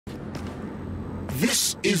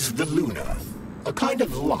This is the Luna, a kind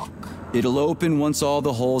of lock. It'll open once all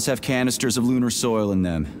the holes have canisters of lunar soil in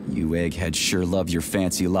them. You eggheads sure love your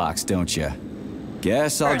fancy locks, don't you?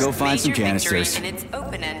 Guess I'll go find some canisters. In its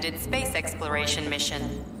open-ended space exploration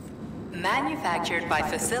mission. Manufactured by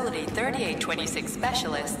Facility 3826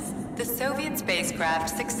 specialists, the Soviet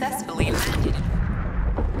spacecraft successfully landed.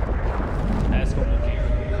 As for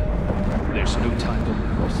here, there's no time to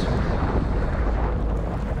lose.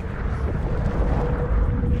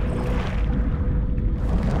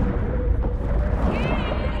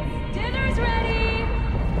 Dinner's ready!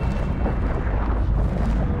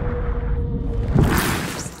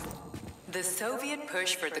 The Soviet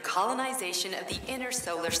push for the colonization of the inner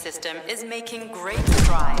solar system is making great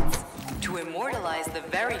strides. To immortalize the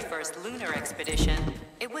very first lunar expedition,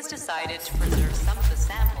 it was decided to preserve some of the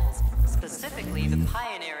samples, specifically the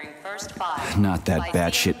pioneering first 5. Not that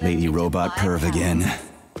batshit lady robot perv again.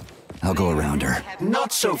 I'll go around her.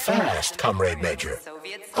 Not so fast, Comrade Major.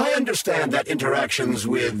 I understand that interactions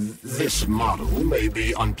with this model may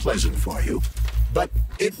be unpleasant for you, but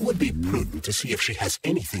it would be prudent to see if she has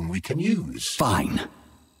anything we can use. Fine.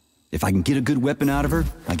 If I can get a good weapon out of her,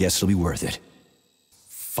 I guess it'll be worth it.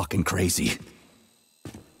 Fucking crazy.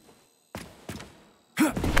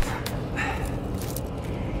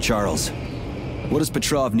 Charles, what does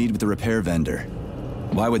Petrov need with the repair vendor?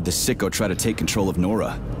 Why would the sicko try to take control of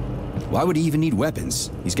Nora? Why would he even need weapons?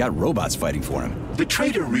 He's got robots fighting for him. The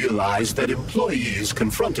traitor realized that employees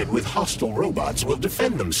confronted with hostile robots will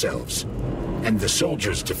defend themselves. And the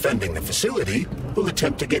soldiers defending the facility will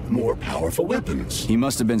attempt to get more powerful weapons. He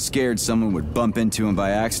must have been scared someone would bump into him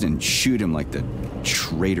by accident and shoot him like the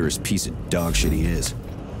traitorous piece of dog shit he is.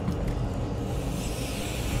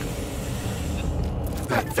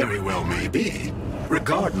 That very well may be.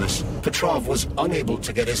 Regardless, Petrov was unable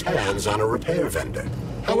to get his hands on a repair vendor.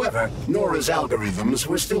 However, Nora's algorithms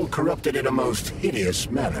were still corrupted in a most hideous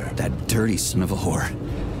manner. That dirty son of a whore.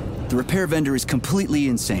 The repair vendor is completely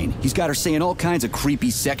insane. He's got her saying all kinds of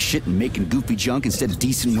creepy sex shit and making goofy junk instead of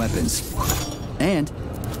decent weapons. And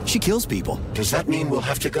she kills people. Does that mean we'll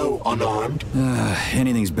have to go unarmed?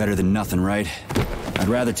 Anything's better than nothing, right? I'd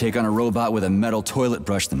rather take on a robot with a metal toilet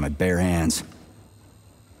brush than my bare hands.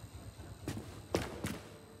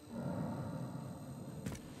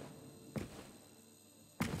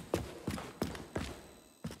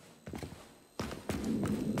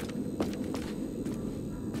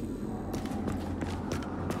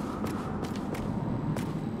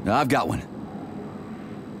 I've got one.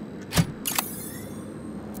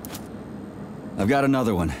 I've got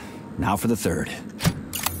another one. Now for the third.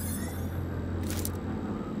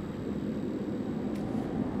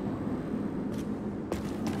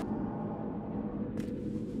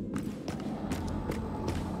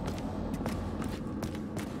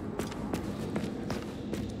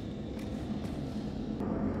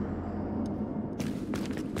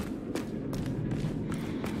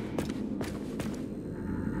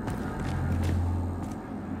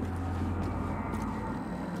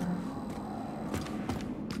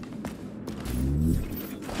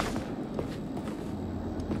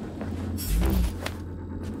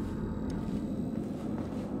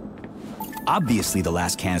 Obviously, the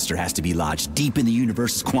last canister has to be lodged deep in the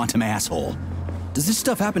universe's quantum asshole. Does this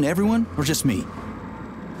stuff happen to everyone, or just me?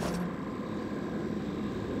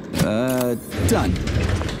 Done.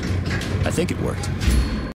 I think it worked.